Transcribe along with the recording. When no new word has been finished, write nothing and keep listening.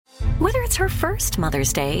Whether it's her first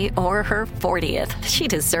Mother's Day or her 40th, she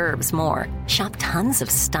deserves more. Shop tons of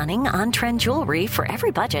stunning on-trend jewelry for every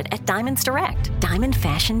budget at Diamonds Direct. Diamond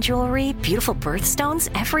fashion jewelry, beautiful birthstones,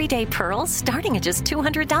 everyday pearls starting at just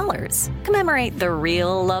 $200. Commemorate the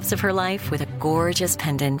real loves of her life with a gorgeous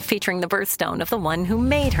pendant featuring the birthstone of the one who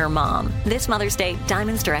made her mom. This Mother's Day,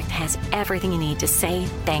 Diamonds Direct has everything you need to say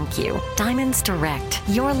thank you. Diamonds Direct.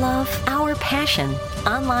 Your love, our passion.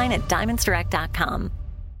 Online at diamondsdirect.com.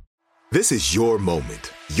 This is your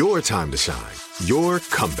moment, your time to shine, your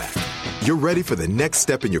comeback. You're ready for the next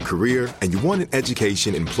step in your career, and you want an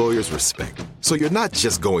education employers respect. So you're not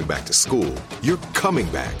just going back to school, you're coming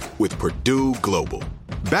back with Purdue Global.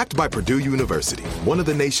 Backed by Purdue University, one of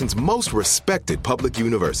the nation's most respected public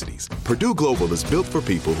universities, Purdue Global is built for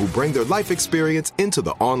people who bring their life experience into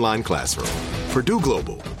the online classroom. Purdue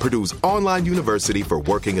Global, Purdue's online university for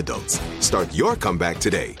working adults. Start your comeback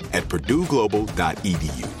today at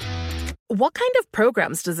purdueglobal.edu. What kind of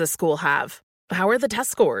programs does this school have? How are the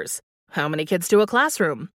test scores? How many kids do a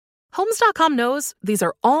classroom? Homes.com knows these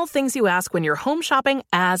are all things you ask when you're home shopping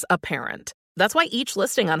as a parent. That's why each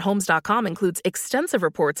listing on Homes.com includes extensive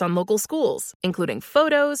reports on local schools, including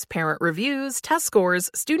photos, parent reviews, test scores,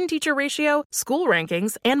 student-teacher ratio, school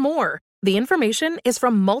rankings, and more. The information is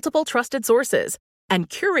from multiple trusted sources and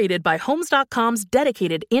curated by Homes.com's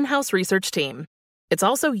dedicated in-house research team. It's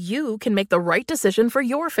also you can make the right decision for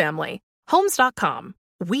your family. Homes.com.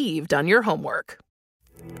 We've done your homework.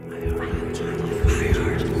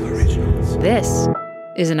 This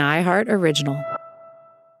is an iHeart Original.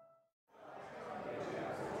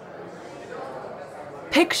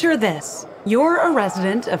 Picture this. You're a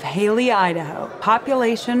resident of Haley, Idaho,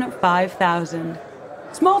 population 5,000.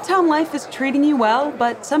 Small town life is treating you well,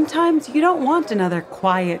 but sometimes you don't want another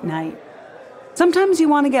quiet night. Sometimes you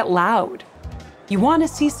want to get loud. You want to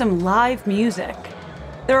see some live music.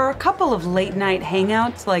 There are a couple of late-night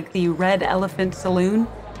hangouts like the Red Elephant Saloon,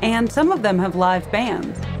 and some of them have live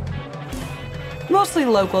bands. Mostly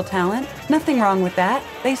local talent, nothing wrong with that.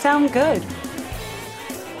 They sound good.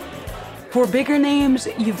 For bigger names,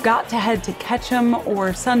 you've got to head to Ketchum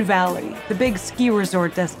or Sun Valley, the big ski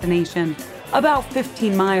resort destination, about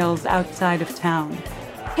 15 miles outside of town.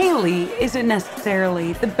 Haley isn't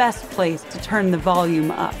necessarily the best place to turn the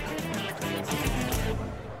volume up.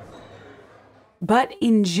 But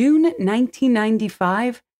in June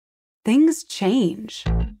 1995, things change.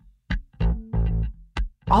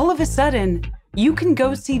 All of a sudden, you can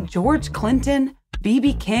go see George Clinton,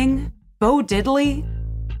 B.B. King, Bo Diddley,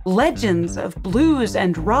 legends of blues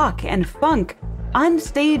and rock and funk on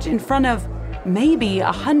stage in front of maybe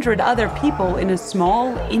 100 other people in a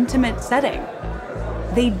small, intimate setting.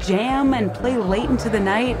 They jam and play late into the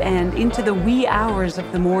night and into the wee hours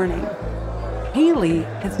of the morning. Haley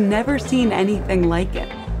has never seen anything like it.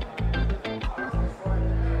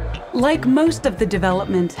 Like most of the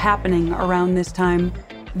developments happening around this time,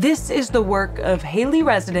 this is the work of Haley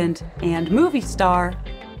resident and movie star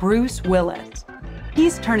Bruce Willis.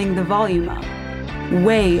 He's turning the volume up,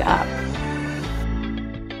 way up.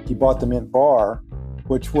 He bought the Mint Bar,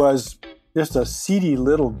 which was just a seedy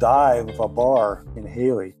little dive of a bar in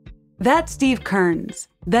Haley. That's Steve Kearns,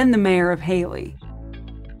 then the mayor of Haley.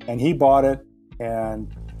 And he bought it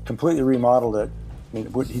and completely remodeled it. I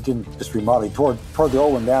mean, he didn't just remodel, he tore the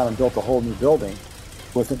old one down and built a whole new building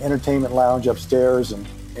with an entertainment lounge upstairs. And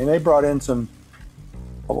they brought in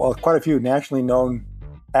quite a few nationally known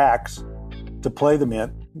acts to play the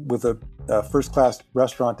Mint with a first-class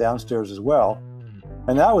restaurant downstairs as well.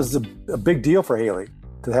 And that was a big deal for Haley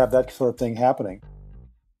to have that sort of thing happening.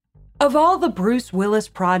 Of all the Bruce Willis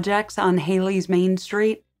projects on Haley's Main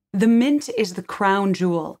Street, the Mint is the crown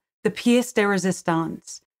jewel, the pièce de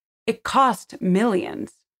résistance. It cost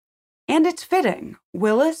millions. And it's fitting.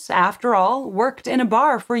 Willis, after all, worked in a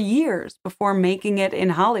bar for years before making it in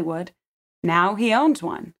Hollywood. Now he owns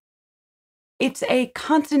one. It's a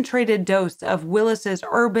concentrated dose of Willis's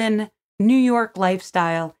urban, New York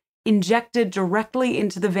lifestyle injected directly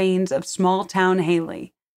into the veins of small-town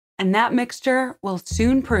Haley. And that mixture will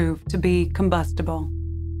soon prove to be combustible.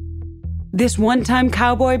 This one-time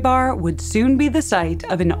cowboy bar would soon be the site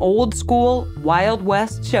of an old-school Wild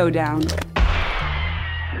West showdown.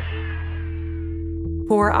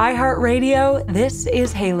 For iHeartRadio, this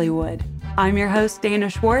is Haleywood. I'm your host, Dana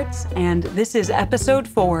Schwartz, and this is Episode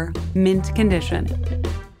 4, Mint Condition.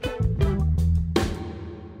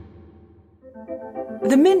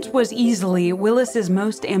 The Mint was easily Willis's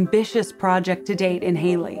most ambitious project to date in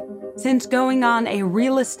Haley, since going on a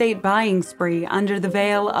real estate buying spree under the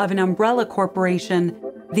veil of an umbrella corporation,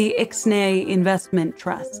 the Ixnay Investment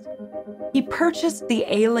Trust. He purchased the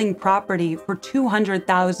ailing property for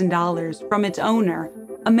 $200,000 from its owner,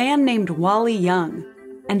 a man named Wally Young,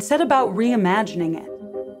 and set about reimagining it.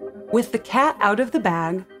 With the cat out of the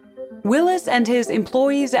bag, Willis and his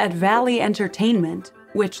employees at Valley Entertainment,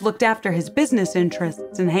 which looked after his business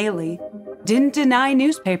interests in Haley, didn't deny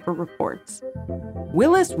newspaper reports.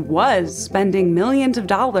 Willis was spending millions of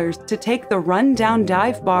dollars to take the rundown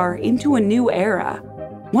dive bar into a new era,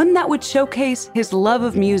 one that would showcase his love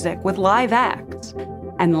of music with live acts,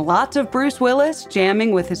 and lots of Bruce Willis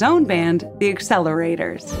jamming with his own band, the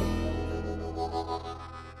Accelerators.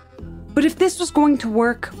 But if this was going to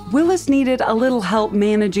work, Willis needed a little help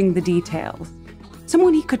managing the details,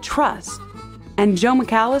 someone he could trust. And Joe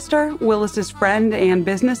McAllister, Willis's friend and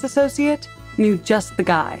business associate, knew just the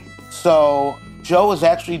guy. So Joe was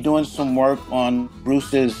actually doing some work on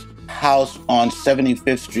Bruce's house on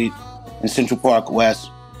 75th Street in Central Park West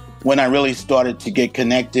when I really started to get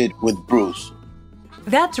connected with Bruce.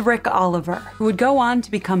 That's Rick Oliver, who would go on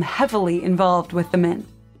to become heavily involved with the Mint.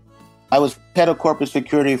 I was head of corporate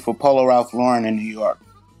security for Polo Ralph Lauren in New York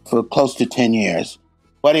for close to 10 years.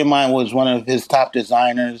 A buddy of mine was one of his top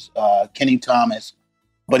designers, Kenny Thomas,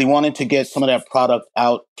 but he wanted to get some of that product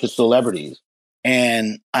out to celebrities.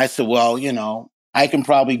 And I said, well, I can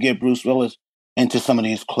probably get Bruce Willis into some of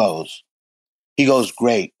these clothes. He goes,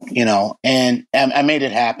 great, and I made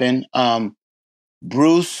it happen.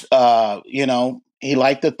 Bruce, he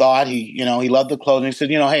liked the thought. He loved the clothing. He said,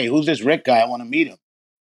 hey, who's this Rick guy? I want to meet him.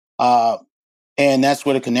 And that's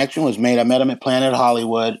where the connection was made. I met him at Planet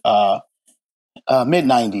Hollywood,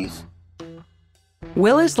 mid-90s.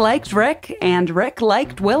 Willis liked Rick, and Rick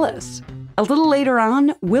liked Willis. A little later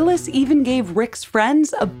on, Willis even gave Rick's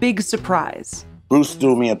friends a big surprise. Bruce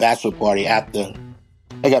threw me a bachelor party after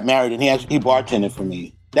I got married, and he bartended for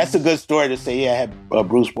me. That's a good story to say, I had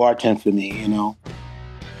Bruce bartend for me,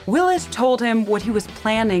 Willis told him what he was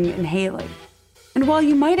planning in Haley. And while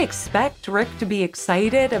you might expect Rick to be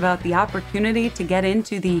excited about the opportunity to get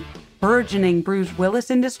into the burgeoning Bruce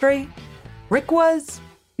Willis industry, Rick was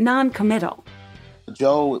non-committal.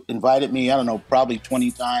 Joe invited me, probably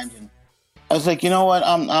 20 times, and I was like, you know what,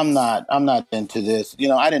 I'm not into this.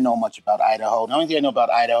 I didn't know much about Idaho. The only thing I know about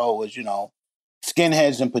Idaho was,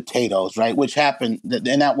 skinheads and potatoes, right? Which happened,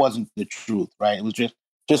 and that wasn't the truth, right? It was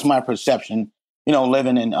just my perception,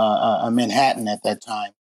 living in Manhattan at that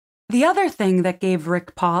time. The other thing that gave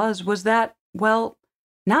Rick pause was that, well,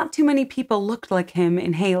 not too many people looked like him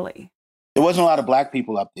in Haley. There wasn't a lot of black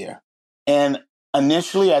people up there. And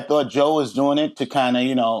initially, I thought Joe was doing it to kind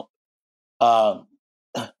of,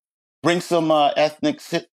 bring some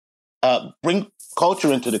bring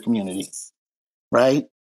culture into the community, right?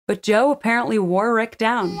 But Joe apparently wore Rick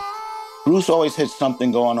down. Bruce always had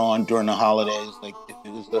something going on during the holidays. Like if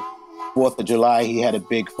it was the 4th of July, he had a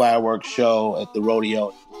big fireworks show at the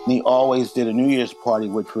rodeo. And he always did a New Year's party,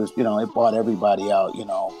 which was, it brought everybody out,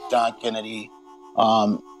 John Kennedy,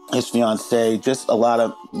 his fiancée, just a lot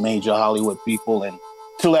of major Hollywood people and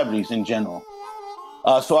celebrities in general.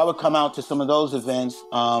 So I would come out to some of those events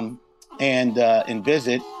and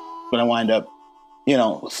visit, but I wind up,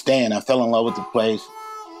 staying. I fell in love with the place.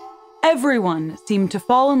 Everyone seemed to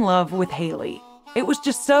fall in love with Haley. It was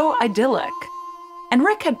just so idyllic. And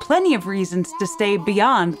Rick had plenty of reasons to stay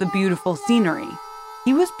beyond the beautiful scenery.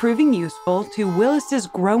 He was proving useful to Willis's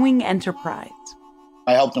growing enterprise.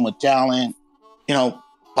 I helped him with talent,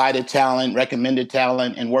 buy the talent, recommended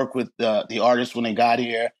talent, and work with the artists when they got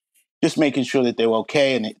here, just making sure that they were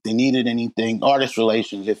okay and if they needed anything, artist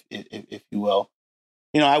relations, if you will.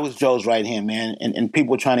 I was Joe's right-hand man, and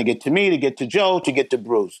people were trying to get to me, to get to Joe, to get to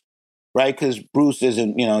Bruce, right? Because Bruce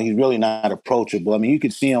isn't, he's really not approachable. I mean, you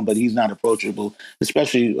could see him, but he's not approachable,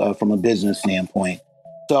 especially from a business standpoint.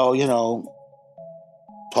 So,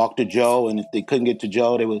 talk to Joe, and if they couldn't get to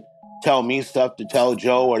Joe, they would tell me stuff to tell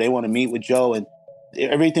Joe, or they want to meet with Joe, and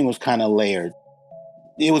everything was kind of layered.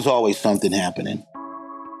 It was always something happening.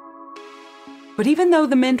 But even though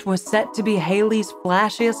the Mint was set to be Haley's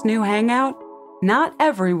flashiest new hangout, not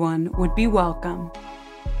everyone would be welcome.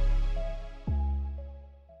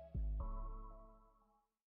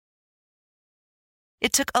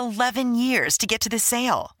 It took 11 years to get to this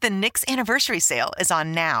sale. The Knix Anniversary Sale is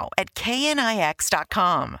on now at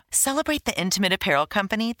knix.com. Celebrate the intimate apparel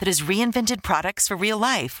company that has reinvented products for real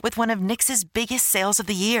life with one of Knix's biggest sales of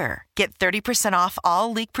the year. Get 30% off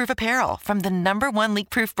all leak-proof apparel from the #1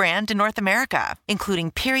 leak-proof brand in North America, including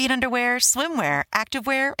period underwear, swimwear,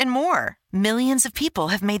 activewear, and more. Millions of people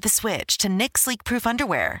have made the switch to Knix leak-proof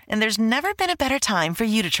underwear, and there's never been a better time for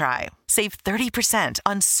you to try. Save 30%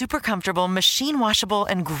 on super comfortable, machine-washable,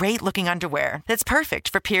 and great-looking underwear that's perfect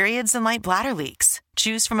for periods and light bladder leaks.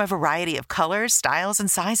 Choose from a variety of colors, styles, and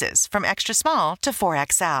sizes, from extra small to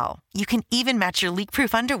 4XL. You can even match your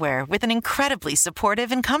leak-proof underwear with an incredibly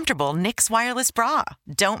supportive and comfortable Knix wireless bra.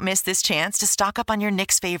 Don't miss this chance to stock up on your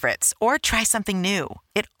Knix favorites or try something new.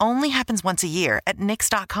 It only happens once a year at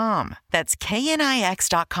Knix.com. That's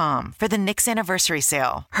KNIX.com for the Knix anniversary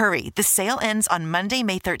sale. Hurry, the sale ends on Monday,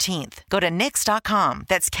 May 13th. Go to Knix.com.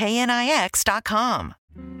 That's KNIX.com.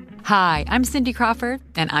 Hi, I'm Cindy Crawford,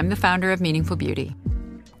 and I'm the founder of Meaningful Beauty.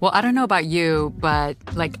 Well, I don't know about you, but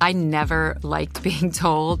I never liked being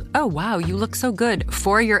told, oh, wow, you look so good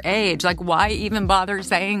for your age. Why even bother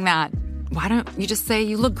saying that? Why don't you just say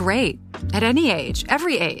you look great at any age,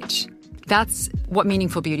 every age? That's what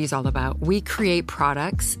Meaningful Beauty is all about. We create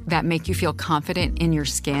products that make you feel confident in your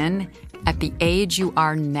skin at the age you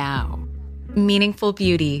are now. Meaningful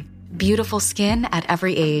Beauty. Beautiful skin at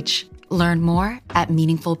every age. Learn more at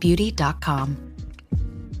meaningfulbeauty.com.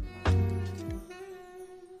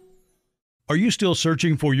 Are you still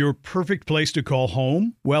searching for your perfect place to call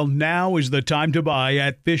home? Well, now is the time to buy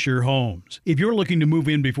at Fisher Homes. If you're looking to move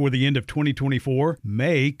in before the end of 2024,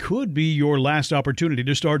 May could be your last opportunity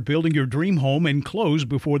to start building your dream home and close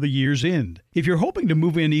before the year's end. If you're hoping to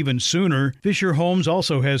move in even sooner, Fisher Homes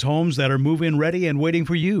also has homes that are move-in ready and waiting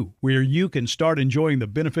for you, where you can start enjoying the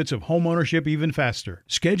benefits of homeownership even faster.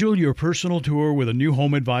 Schedule your personal tour with a new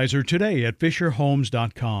home advisor today at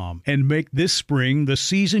FisherHomes.com and make this spring the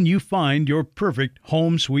season you find your perfect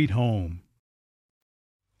home sweet home.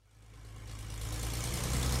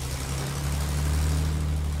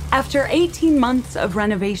 After 18 months of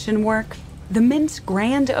renovation work, the Mint's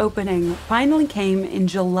grand opening finally came in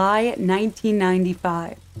July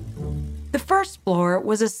 1995. The first floor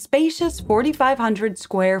was a spacious 4,500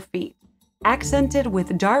 square feet, accented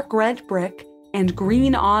with dark red brick and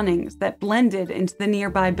green awnings that blended into the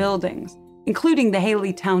nearby buildings, including the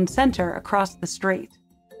Haley Town Center across the street.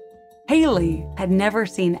 Haley had never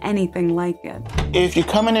seen anything like it. If you're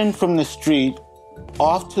coming in from the street,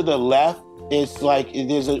 off to the left,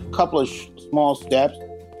 there's a couple of small steps.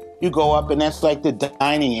 You go up, and that's like the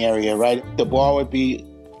dining area, right? The bar would be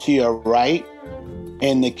to your right,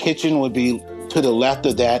 and the kitchen would be to the left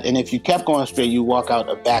of that. And if you kept going straight, you walk out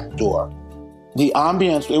a back door. The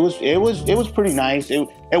ambience, it was pretty nice. It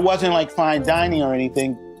wasn't like fine dining or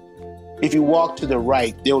anything. If you walk to the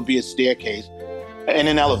right, there would be a staircase and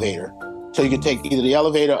an elevator. So you can take either the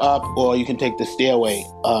elevator up or you can take the stairway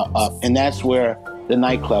up. And that's where the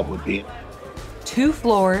nightclub would be. 2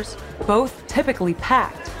 floors, both typically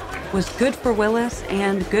packed, was good for Willis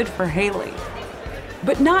and good for Haley.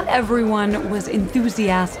 But not everyone was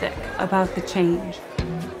enthusiastic about the change.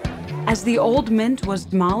 As the old Mint was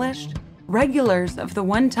demolished, regulars of the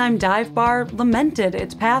one-time dive bar lamented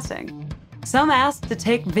its passing. Some asked to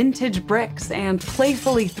take vintage bricks and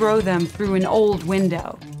playfully throw them through an old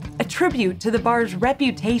window, a tribute to the bar's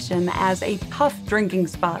reputation as a tough drinking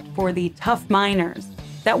spot for the tough miners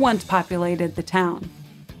that once populated the town.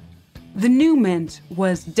 The new Mint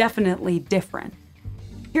was definitely different.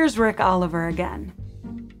 Here's Rick Oliver again.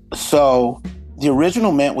 So the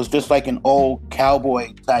original Mint was just like an old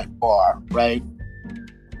cowboy type bar, right?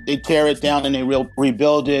 They tear it down and they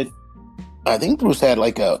rebuild it. I think Bruce had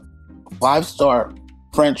like a 5-star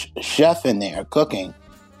French chef in there cooking.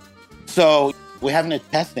 So we're having a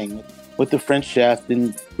testing with the French chef,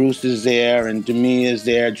 and Bruce is there, and Demi is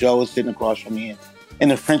there, Joe is sitting across from me,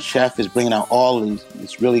 and the French chef is bringing out all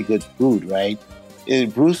this really good food, right?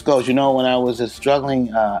 And Bruce goes, when I was a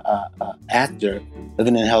struggling actor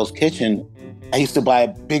living in Hell's Kitchen, I used to buy a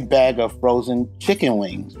big bag of frozen chicken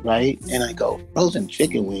wings, right? And I go, frozen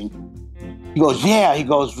chicken wing? He goes, yeah. He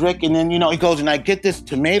goes, Rick, and then, he goes, and I get this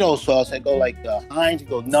tomato sauce. I go, like, Heinz? He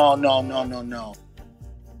goes, no.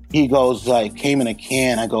 He goes, came in a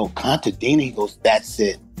can. I go, Contadina? He goes, that's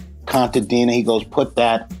it. Contadina. He goes, put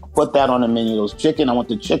that on the menu. He goes, chicken. I want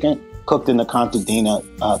the chicken cooked in the Contadina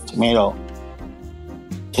tomato.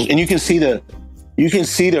 And you can see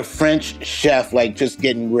the French chef just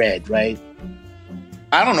getting red, right?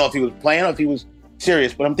 I don't know if he was playing or if he was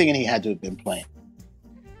serious, but I'm thinking he had to have been playing.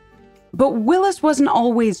 But Willis wasn't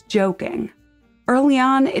always joking. Early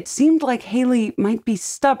on, it seemed like Haley might be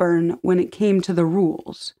stubborn when it came to the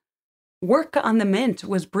rules. Work on the Mint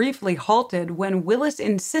was briefly halted when Willis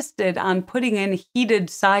insisted on putting in heated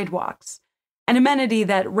sidewalks, an amenity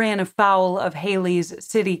that ran afoul of Haley's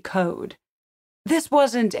city code. This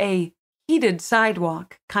wasn't a heated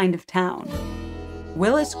sidewalk kind of town.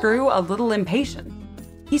 Willis grew a little impatient.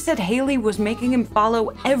 He said Haley was making him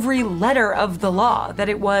follow every letter of the law, that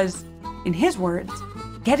it was, in his words,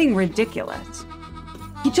 getting ridiculous.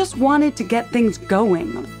 He just wanted to get things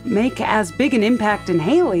going, make as big an impact in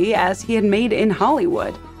Hailey as he had made in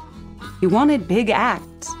Hollywood. He wanted big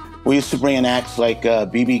acts. We used to bring in acts like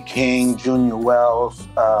B.B. King, Junior Wells,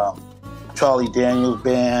 Charlie Daniels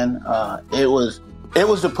Band. It was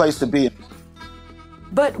the place to be.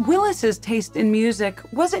 But Willis's taste in music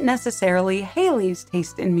wasn't necessarily Hailey's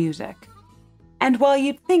taste in music. And while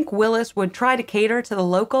you'd think Willis would try to cater to the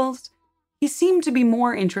locals, he seemed to be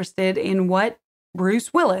more interested in what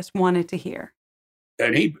Bruce Willis wanted to hear.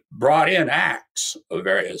 And he brought in acts of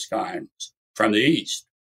various kinds from the East.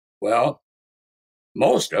 Well,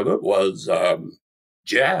 most of it was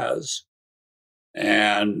jazz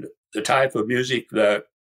and the type of music that,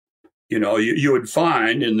 you would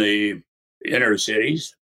find in the inner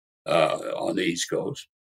cities on the East Coast.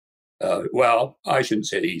 Well, I shouldn't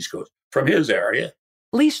say the East Coast, from his area.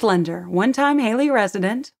 Lee Schlender, one-time Hailey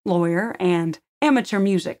resident, lawyer, and amateur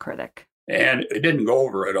music critic. And it didn't go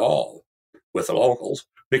over at all with the locals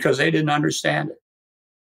because they didn't understand it.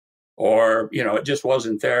 Or, it just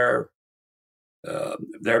wasn't their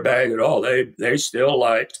bag at all. They still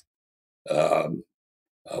liked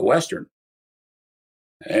Western.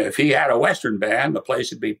 And if he had a Western band, the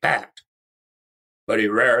place would be packed. But he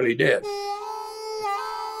rarely did.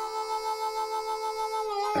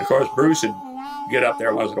 And of course, Bruce would get up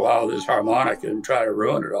there once in a while with his harmonica and try to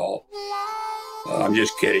ruin it all. I'm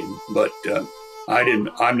just kidding, but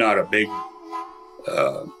I'm not a big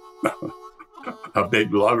a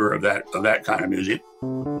big lover of that kind of music.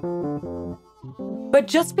 But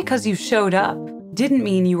just because you showed up didn't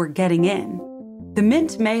mean you were getting in. The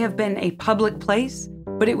Mint may have been a public place,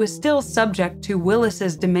 but it was still subject to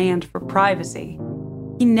Willis's demand for privacy.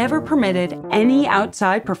 He never permitted any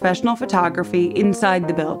outside professional photography inside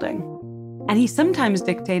the building. And he sometimes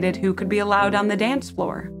dictated who could be allowed on the dance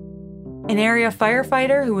floor. An area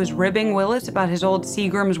firefighter who was ribbing Willis about his old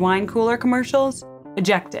Seagram's wine cooler commercials,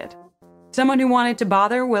 ejected. Someone who wanted to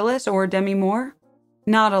bother Willis or Demi Moore,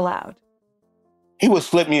 not allowed. He would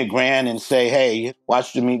slip me $1,000 and say, hey,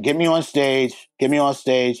 watch the me, get me on stage, but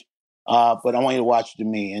I want you to watch the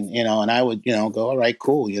me. And I would, go, all right,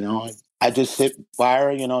 cool, I'd just sit by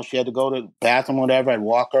her, she had to go to the bathroom or whatever. I'd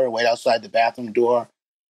walk her, wait outside the bathroom door,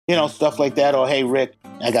 stuff like that. Or, hey, Rick,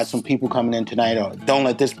 I got some people coming in tonight, or don't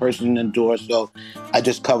let this person in the door. So I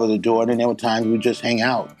just cover the door. And then there were times we would just hang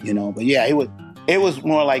out, But yeah, it was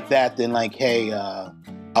more like that than like, hey,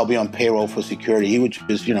 I'll be on payroll for security. He would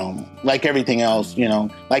just, like everything else,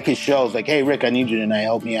 like his shows, like, hey, Rick, I need you tonight.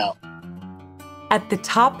 Help me out. At the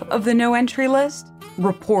top of the no entry list,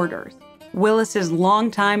 reporters, Willis's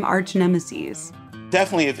longtime arch nemesis.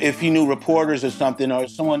 Definitely, if he knew reporters or something, or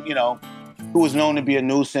someone, who was known to be a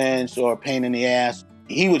nuisance or a pain in the ass,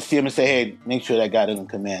 he would see him and say, hey, make sure that guy doesn't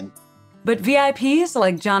come in. But VIPs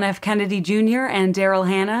like John F. Kennedy Jr. and Daryl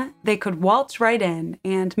Hannah, they could waltz right in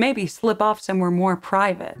and maybe slip off somewhere more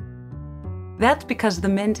private. That's because the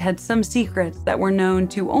Mint had some secrets that were known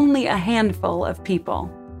to only a handful of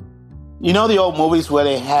people. You know the old movies where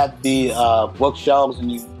they have the bookshelves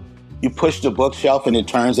and you push the bookshelf and it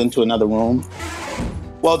turns into another room?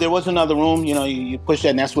 Well, there was another room, you push that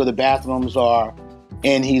and that's where the bathrooms are.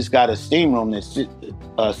 And he's got a steam room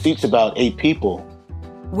that seats about 8 people.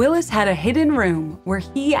 Willis had a hidden room where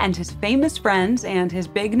he and his famous friends and his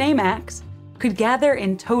big-name acts could gather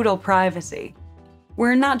in total privacy.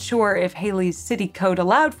 We're not sure if Hailey's city code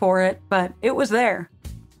allowed for it, but it was there.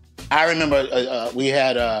 I remember we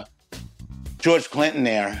had George Clinton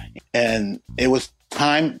there, and it was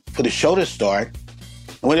time for the show to start.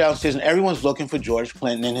 I went downstairs, and everyone's looking for George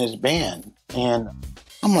Clinton and his band. And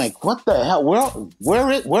I'm like, what the hell?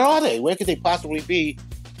 Where are they? Where could they possibly be?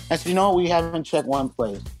 I said, we haven't checked one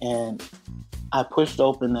place. And I pushed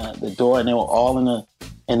open the door, and they were all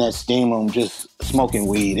in that steam room just smoking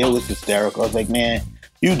weed. It was hysterical. I was like, man,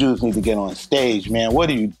 you dudes need to get on stage, man. What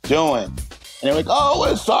are you doing? And they're like, oh,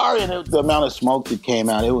 we're sorry. And the amount of smoke that came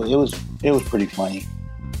out, it was pretty funny.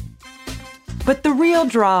 But the real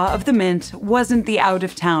draw of the Mint wasn't the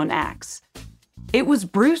out-of-town acts. It was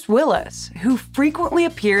Bruce Willis, who frequently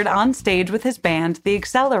appeared on stage with his band, The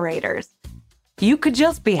Accelerators. You could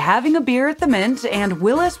just be having a beer at the Mint, and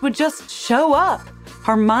Willis would just show up,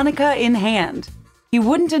 harmonica in hand. He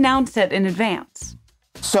wouldn't announce it in advance.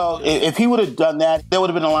 So if he would have done that, there would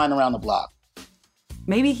have been a line around the block.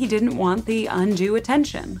 Maybe he didn't want the undue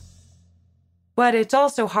attention. But it's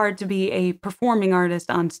also hard to be a performing artist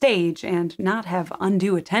on stage and not have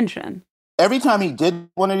undue attention. Every time he did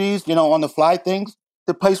one of these, on the fly things,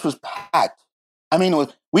 the place was packed. I mean,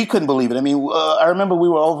 we couldn't believe it. I mean, I remember we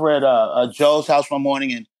were over at Joe's house one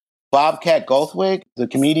morning, and Bobcat Goldthwait, the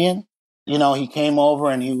comedian, he came over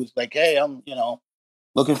and he was like, hey,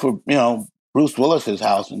 looking for, Bruce Willis's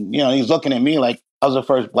house. And, he's looking at me like I was the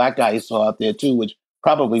first black guy he saw out there too, which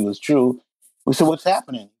probably was true. We said, what's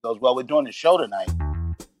happening? He goes, well, we're doing a show tonight.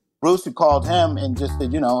 Bruce had called him and just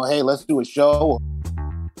said, hey, let's do a show.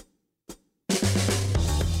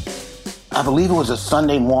 I believe it was a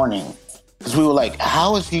Sunday morning, because we were like,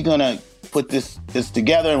 how is he going to put this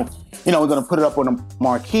together? And, we're going to put it up on a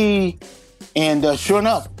marquee. And sure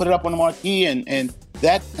enough, put it up on the marquee. And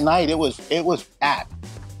that night, it was packed.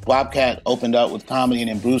 Bobcat opened up with comedy, and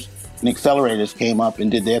then Bruce and Accelerators came up and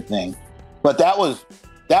did their thing. But that was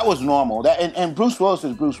normal. And Bruce Willis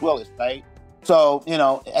is Bruce Willis, right? So,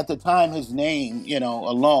 at the time, his name,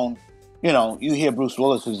 alone, you hear Bruce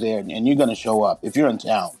Willis is there, and you're going to show up if you're in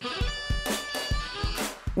town.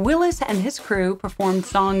 Willis and his crew performed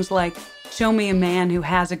songs like Show Me a Man Who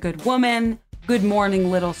Has a Good Woman, Good Morning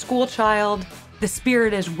Little Schoolchild, The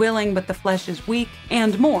Spirit is Willing But the Flesh is Weak,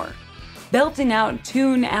 and more, belting out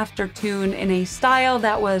tune after tune in a style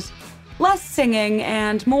that was less singing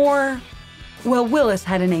and more, well, Willis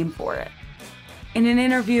had a name for it. In an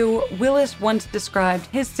interview, Willis once described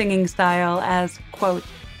his singing style as, quote,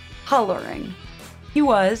 hollering. He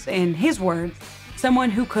was, in his words,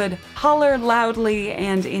 someone who could holler loudly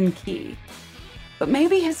and in key. But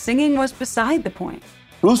maybe his singing was beside the point.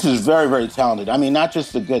 Bruce is very, very talented. I mean, not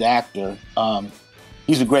just a good actor,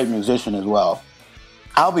 he's a great musician as well.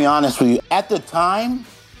 I'll be honest with you, at the time,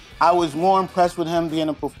 I was more impressed with him being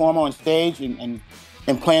a performer on stage and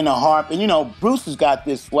playing the harp. And, Bruce has got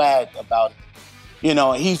this swag about him.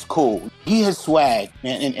 He's cool. He has swag.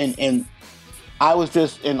 And I was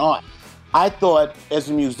just in awe. I thought as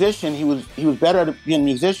a musician, he was better at being a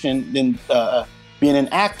musician than being an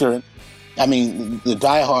actor. I mean, the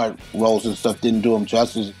Die Hard roles and stuff didn't do him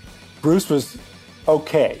justice. Bruce was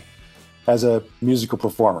okay as a musical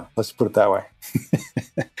performer. Let's put it that way.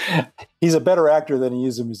 He's a better actor than he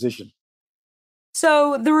is a musician.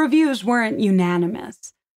 So the reviews weren't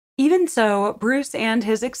unanimous. Even so, Bruce and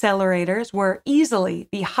his Accelerators were easily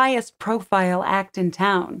the highest profile act in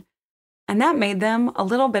town, and that made them a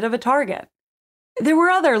little bit of a target. There were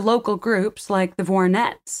other local groups like the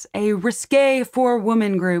Vornettes, a risque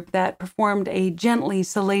four-woman group that performed a gently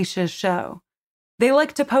salacious show. They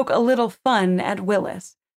liked to poke a little fun at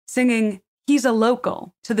Willis, singing He's a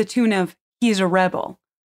Local to the tune of He's a Rebel.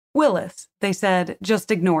 Willis, they said,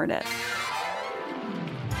 just ignored it.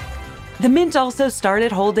 The Mint also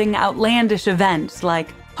started holding outlandish events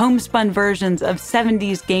like homespun versions of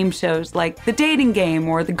 70s game shows like The Dating Game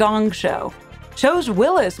or The Gong Show, shows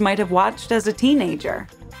Willis might have watched as a teenager.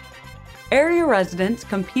 Area residents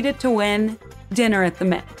competed to win dinner at the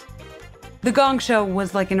Mint. The Gong Show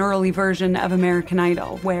was like an early version of American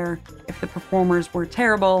Idol, where if the performers were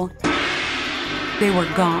terrible, they were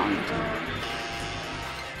gonged.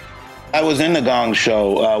 I was in the Gong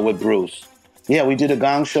Show with Bruce. Yeah, we did a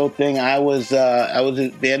Gong Show thing. I was at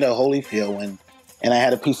Vanda Holyfield, and I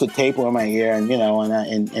had a piece of tape on my ear,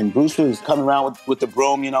 and Bruce was coming around with the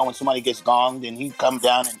broom, when somebody gets gonged, and he'd come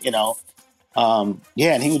down and,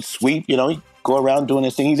 and he would sweep, he'd go around doing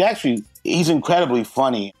this thing. He's incredibly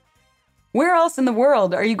funny. Where else in the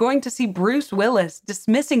world are you going to see Bruce Willis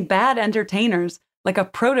dismissing bad entertainers like a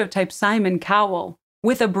prototype Simon Cowell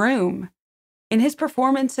with a broom? In his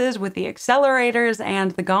performances with the Accelerators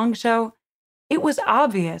and the Gong Show, it was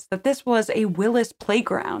obvious that this was a Willis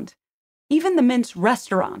playground. Even the Mint's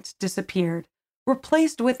restaurant disappeared,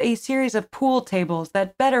 replaced with a series of pool tables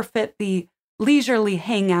that better fit the leisurely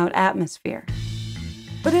hangout atmosphere.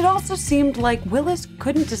 But it also seemed like Willis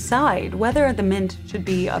couldn't decide whether the Mint should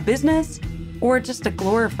be a business or just a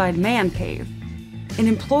glorified man cave. An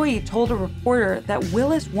employee told a reporter that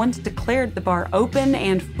Willis once declared the bar open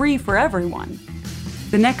and free for everyone.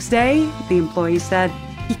 The next day, the employee said,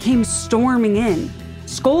 he came storming in,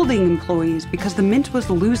 scolding employees because the Mint was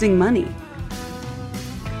losing money.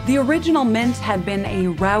 The original Mint had been a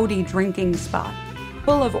rowdy drinking spot,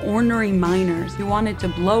 full of ornery miners who wanted to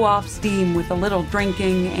blow off steam with a little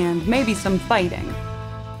drinking and maybe some fighting.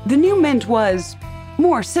 The new Mint was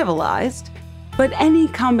more civilized, but any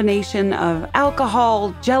combination of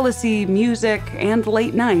alcohol, jealousy, music, and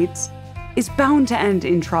late nights is bound to end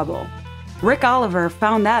in trouble. Rick Oliver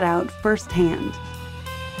found that out firsthand.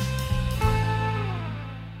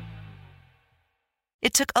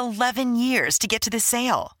 It took 11 years to get to this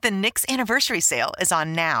sale. The Knix Anniversary Sale is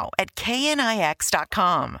on now at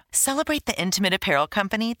KNIX.com. Celebrate the intimate apparel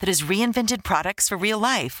company that has reinvented products for real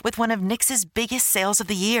life with one of Knix's biggest sales of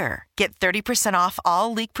the year. Get 30% off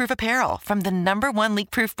all leak-proof apparel from the #1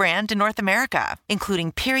 leak-proof brand in North America,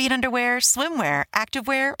 including period underwear, swimwear,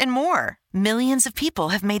 activewear, and more. Millions of people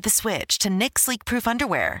have made the switch to Knix leak-proof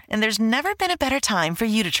underwear, and there's never been a better time for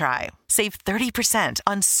you to try. Save 30%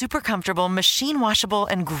 on super comfortable, machine-washable,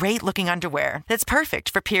 and great-looking underwear that's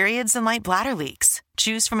perfect for periods and light bladder leaks.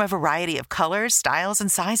 Choose from a variety of colors, styles, and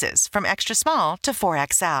sizes, from extra small to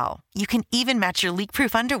 4XL. You can even match your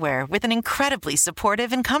leak-proof underwear with an incredibly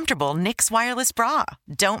supportive and comfortable Knix wireless bra.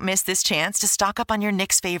 Don't miss this chance to stock up on your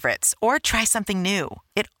Knix favorites or try something new.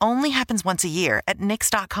 It only happens once a year at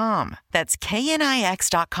Knix.com. That's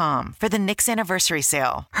KNIX.com for the Knix anniversary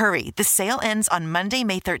sale. Hurry, the sale ends on Monday,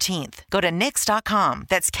 May 13th. Go to Knix.com.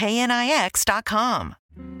 That's KNIX.com.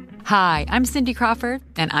 Hi, I'm Cindy Crawford,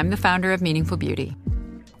 and I'm the founder of Meaningful Beauty.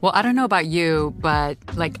 Well, I don't know about you, but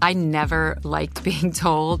I never liked being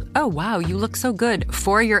told, oh, wow, you look so good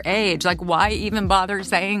for your age. Why even bother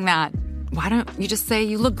saying that? Why don't you just say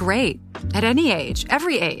you look great at any age,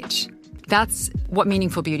 every age? That's what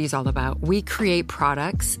Meaningful Beauty is all about. We create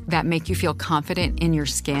products that make you feel confident in your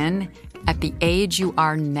skin at the age you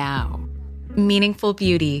are now. Meaningful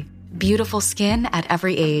Beauty. Beautiful skin at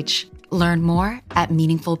every age. Learn more at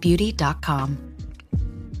meaningfulbeauty.com.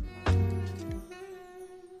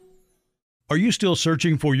 Are you still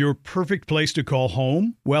searching for your perfect place to call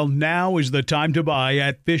home? Well, now is the time to buy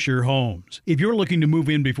at Fisher Homes. If you're looking to move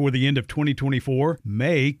in before the end of 2024,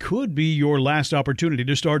 May could be your last opportunity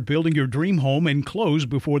to start building your dream home and close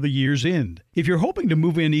before the year's end. If you're hoping to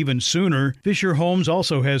move in even sooner, Fisher Homes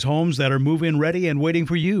also has homes that are move-in ready and waiting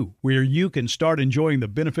for you, where you can start enjoying the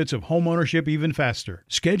benefits of homeownership even faster.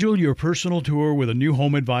 Schedule your personal tour with a new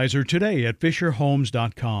home advisor today at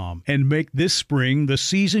FisherHomes.com and make this spring the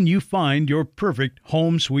season you find your perfect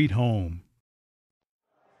home sweet home.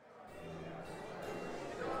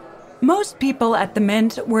 Most people at the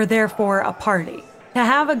Mint were there for a party, to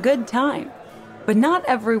have a good time, but not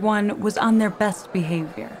everyone was on their best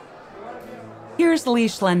behavior. Here's Lee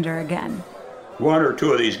Schlender again. One or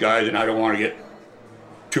two of these guys, and I don't want to get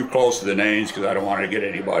too close to the names because I don't want to get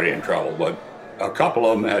anybody in trouble, but a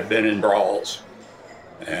couple of them had been in brawls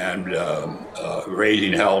and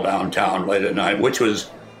raising hell downtown late at night, which was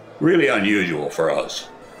really unusual for us.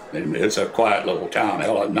 And it's a quiet little town.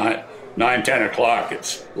 Hell, at 9, 10 o'clock,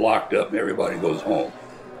 it's locked up and everybody goes home.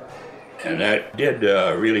 And that did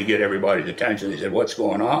really get everybody's attention. They said, what's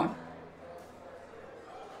going on?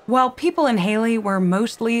 While people in Haley were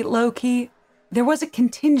mostly low-key, there was a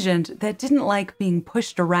contingent that didn't like being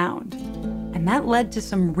pushed around. And that led to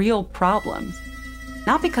some real problems.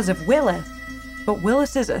 Not because of Willis, but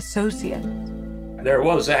Willis's associates. There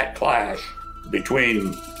was that clash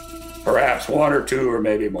between perhaps one or two or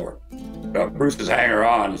maybe more. Bruce's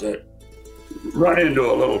hanger-ons that run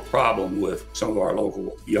into a little problem with some of our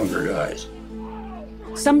local younger guys.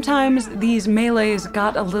 Sometimes these melees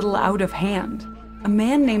got a little out of hand. A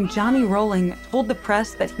man named Johnny Rolling told the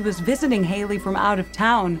press that he was visiting Haley from out of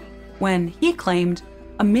town when, he claimed,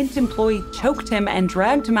 a Mint employee choked him and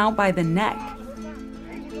dragged him out by the neck.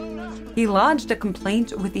 He lodged a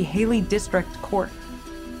complaint with the Haley District Court.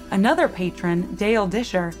 Another patron, Dale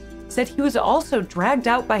Disher, said he was also dragged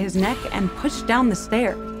out by his neck and pushed down the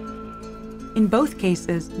stairs. In both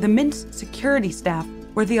cases, the Mint's security staff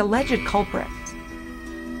were the alleged culprits.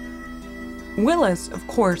 Willis, of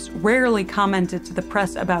course, rarely commented to the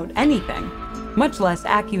press about anything, much less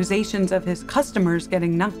accusations of his customers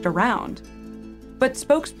getting knocked around. But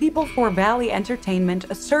spokespeople for Valley Entertainment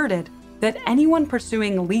asserted that anyone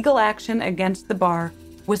pursuing legal action against the bar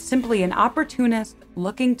was simply an opportunist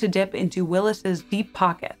looking to dip into Willis's deep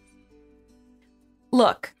pockets.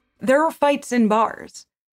 Look, there are fights in bars.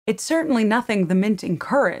 It's certainly nothing the Mint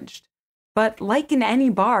encouraged. But like in any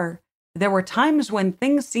bar, there were times when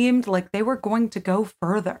things seemed like they were going to go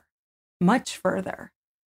further, much further.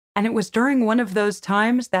 And it was during one of those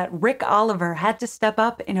times that Rick Oliver had to step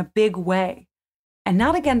up in a big way. And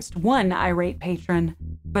not against one irate patron,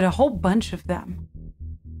 but a whole bunch of them.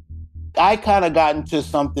 I kind of got into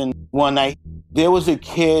something one night. There was a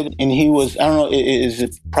kid, and he was, I don't know, is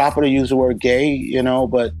it proper to use the word gay,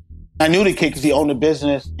 but I knew the kid because he owned a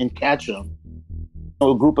business in Ketchum.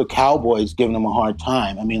 A group of cowboys giving him a hard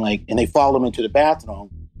time. And they followed him into the bathroom.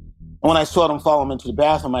 And when I saw them follow him into the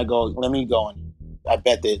bathroom, I go, let me go. And I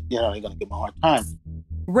bet that, they're going to give him a hard time.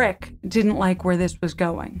 Rick didn't like where this was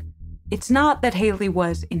going. It's not that Haley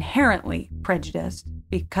was inherently prejudiced,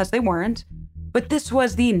 because they weren't. But this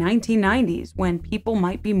was the 1990s, when people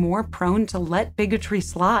might be more prone to let bigotry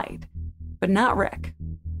slide. But not Rick.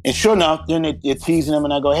 And sure enough, then they're teasing him,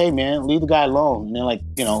 and I go, hey, man, leave the guy alone. And they're like,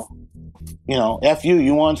 F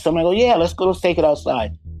you want something? I go, yeah, let's take it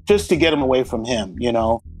outside. Just to get him away from him,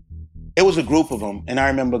 It was a group of them. And I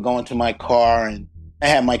remember going to my car, and I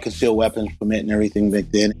had my concealed weapons permit and everything back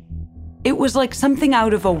then. It was like something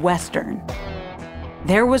out of a Western.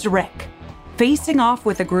 There was Rick, facing off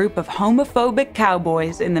with a group of homophobic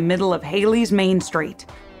cowboys in the middle of Haley's Main Street,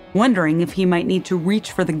 wondering if he might need to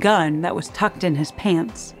reach for the gun that was tucked in his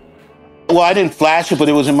pants. Well, I didn't flash it, but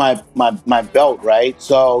it was in my belt, right?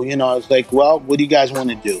 So, I was like, well, what do you guys want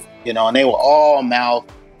to do? And they were all mouth,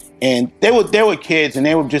 and they were kids, and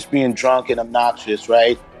they were just being drunk and obnoxious,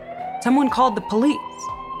 right? Someone called the police.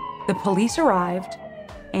 The police arrived,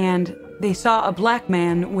 and they saw a black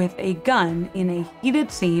man with a gun in a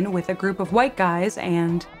heated scene with a group of white guys,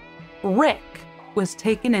 and Rick was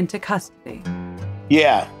taken into custody.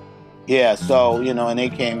 Yeah. So, and they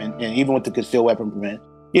came in, and even with the concealed weapon permit,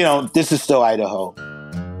 this is still Idaho.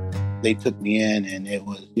 They took me in, and it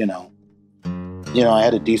was, I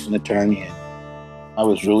had a decent attorney, and I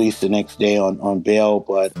was released the next day on bail,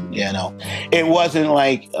 but, it wasn't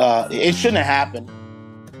like, it shouldn't have happened.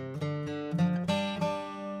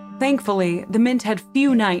 Thankfully, the Mint had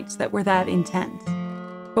few nights that were that intense.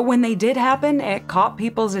 But when they did happen, it caught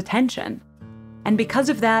people's attention. And because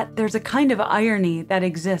of that, there's a kind of irony that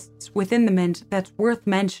exists within the Mint that's worth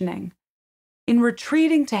mentioning. In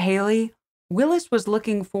retreating to Haley, Willis was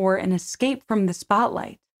looking for an escape from the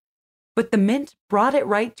spotlight. But the Mint brought it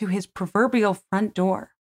right to his proverbial front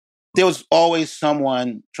door. There was always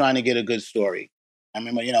someone trying to get a good story. I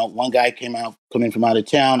remember, one guy coming from out of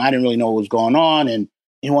town. I didn't really know what was going on, and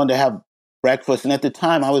he wanted to have breakfast. And at the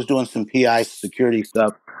time, I was doing some PI security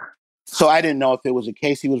stuff. So I didn't know if it was a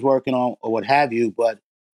case he was working on or what have you. But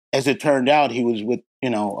as it turned out, he was with,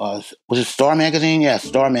 was it Star Magazine? Yeah,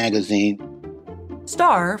 Star Magazine.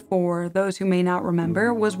 Star, for those who may not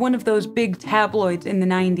remember, was one of those big tabloids in the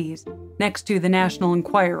 90s, next to the National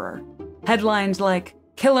Enquirer. Headlines like,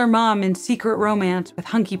 "Killer Mom in Secret Romance with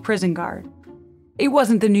Hunky Prison Guard." It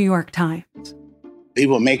wasn't the New York Times.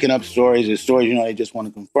 People are making up stories. There's stories, they just want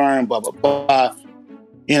to confirm, blah, blah, blah.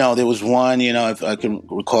 There was one, if I can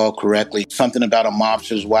recall correctly, something about a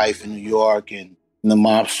mobster's wife in New York, and the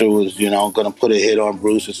mobster was, going to put a hit on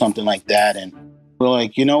Bruce or something like that. And we're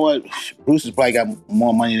like, you know what? Bruce has probably got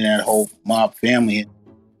more money than that whole mob family.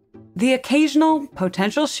 The occasional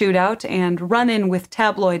potential shootout and run-in with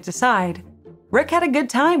tabloids aside, Rick had a good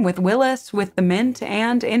time with Willis, with the Mint,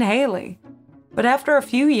 and in Haley. But after a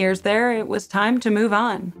few years there, it was time to move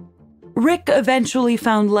on. Rick eventually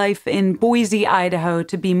found life in Boise, Idaho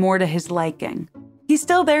to be more to his liking. He's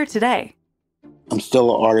still there today. I'm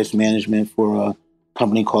still an artist management for a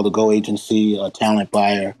company called the Go Agency, a talent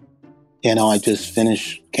buyer. I just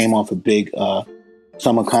came off a big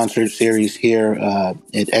summer concert series here at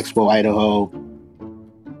Expo, Idaho.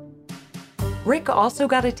 Rick also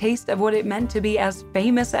got a taste of what it meant to be as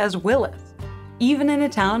famous as Willis, even in a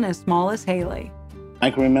town as small as Haley.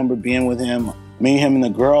 I can remember being with him, me, him, and the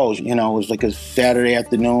girls. It was like a Saturday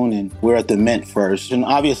afternoon, and we're at the Mint first. And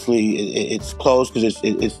obviously, it's closed because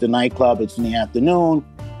it's the nightclub. It's in the afternoon.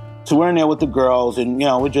 So we're in there with the girls, and,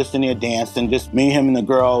 we're just in there dancing, just me, him, and the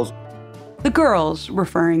girls. The girls,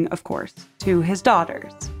 referring, of course, to his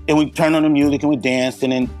daughters. And we turn on the music, and we danced,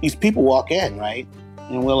 and then these people walk in, right?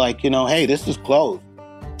 And we're like, hey, this is closed.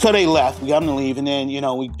 So they left. We got them to leave, and then,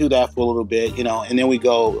 we do that for a little bit, and then we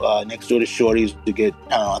go next door to Shorty's to get,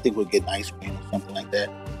 I think we're getting ice cream or something like that.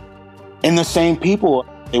 And the same people,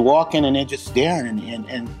 they walk in and they're just staring,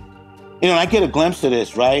 and I get a glimpse of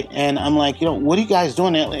this, right? And I'm like, what are you guys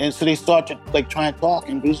doing? And so they start to, try and talk,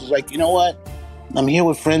 and Bruce is like, you know what? I'm here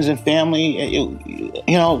with friends and family.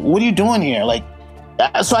 What are you doing here?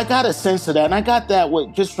 So I got a sense of that, and I got that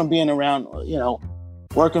just from being around,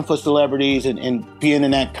 working for celebrities and being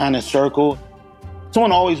in that kind of circle.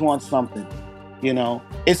 Someone always wants something,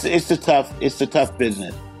 It's a tough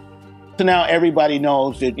business. So now everybody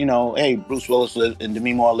knows that, hey, Bruce Willis and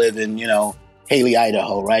Demi Moore live in, Haley,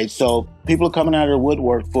 Idaho, right? So people are coming out of the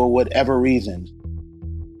woodwork for whatever reasons.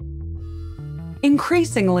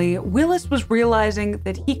 Increasingly, Willis was realizing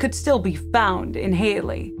that he could still be found in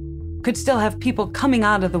Haley, could still have people coming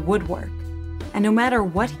out of the woodwork. And no matter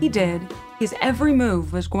what he did, his every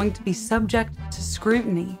move was going to be subject to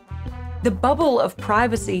scrutiny. The bubble of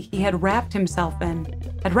privacy he had wrapped himself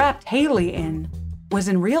in, had wrapped Haley in, was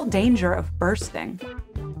in real danger of bursting.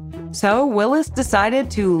 So Willis decided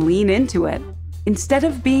to lean into it. Instead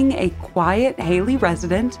of being a quiet Haley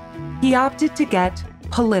resident, he opted to get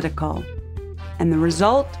political. And the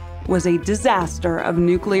result was a disaster of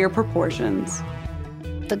nuclear proportions.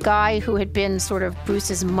 The guy who had been sort of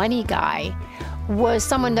Bruce's money guy was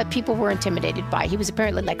someone that people were intimidated by. He was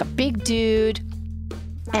apparently like a big dude,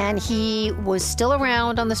 and he was still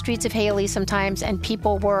around on the streets of Haley sometimes, and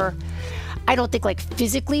people were, I don't think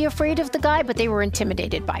physically afraid of the guy, but they were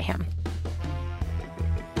intimidated by him.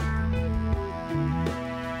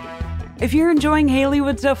 If you're enjoying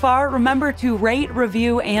Haleywood so far, remember to rate,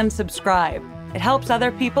 review, and subscribe. It helps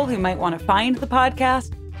other people who might want to find the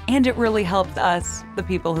podcast, and it really helps us, the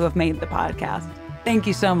people who have made the podcast. Thank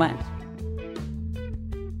you so much.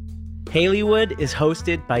 Haleywood is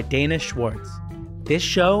hosted by Dana Schwartz. This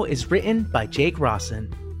show is written by Jake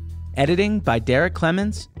Rawson. Editing by Derek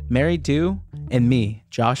Clemens, Mary Dew, and me,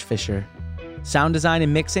 Josh Fisher. Sound design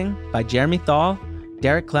and mixing by Jeremy Thal,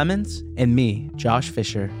 Derek Clemens, and me, Josh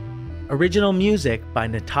Fisher. Original music by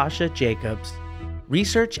Natasha Jacobs.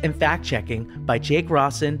 Research and fact-checking by Jake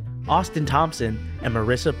Rawson, Austin Thompson, and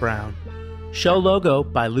Marissa Brown. Show logo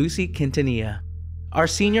by Lucy Quintanilla. Our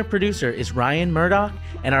senior producer is Ryan Murdoch,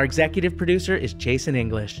 and our executive producer is Jason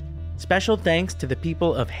English. Special thanks to the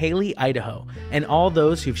people of Haley, Idaho, and all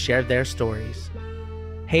those who've shared their stories.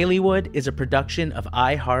 Haleywood is a production of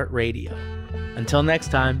iHeartRadio. Until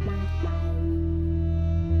next time.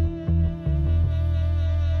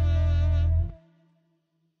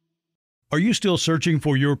 Are you still searching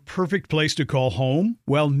for your perfect place to call home?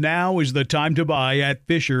 Well, now is the time to buy at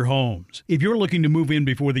Fisher Homes. If you're looking to move in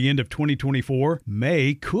before the end of 2024,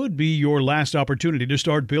 May could be your last opportunity to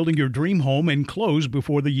start building your dream home and close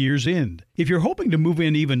before the year's end. If you're hoping to move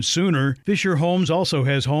in even sooner, Fisher Homes also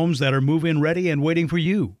has homes that are move-in ready and waiting for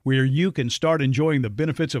you, where you can start enjoying the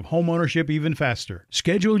benefits of homeownership even faster.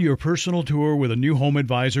 Schedule your personal tour with a new home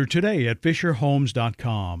advisor today at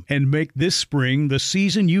FisherHomes.com and make this spring the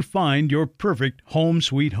season you find your perfect home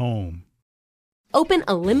sweet home. Open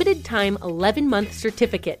a limited-time 11-month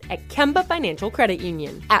certificate at Kemba Financial Credit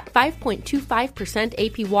Union. At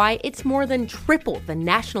 5.25% APY, it's more than triple the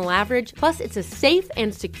national average, plus it's a safe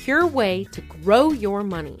and secure way to grow your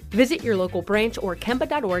money. Visit your local branch or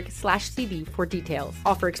kemba.org/CD for details.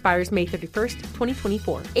 Offer expires May 31st,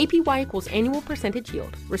 2024. APY equals annual percentage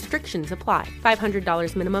yield. Restrictions apply.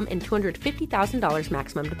 $500 minimum and $250,000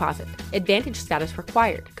 maximum deposit. Advantage status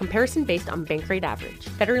required. Comparison based on bank rate average.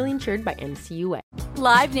 Federally insured by NCUA.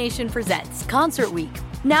 Live Nation presents Concert Week.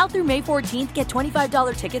 Now through May 14th, get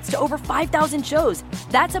 $25 tickets to over 5,000 shows.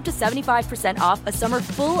 That's up to 75% off a summer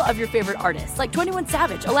full of your favorite artists like 21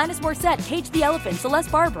 Savage, Alanis Morissette, Cage the Elephant,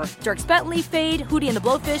 Celeste Barber, Dierks Bentley, Fade, Hootie and the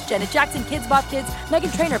Blowfish, Janet Jackson, Kidz Bop Kids,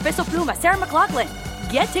 Meghan Trainor, Peso Pluma, Sarah McLachlan.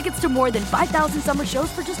 Get tickets to more than 5,000 summer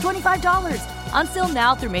shows for just $25. Until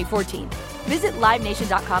now through May 14th. Visit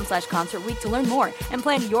LiveNation.com/Concert Week to learn more and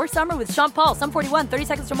plan your summer with Sean Paul, Sum 41, 30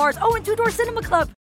 Seconds to Mars, and Two Door Cinema Club.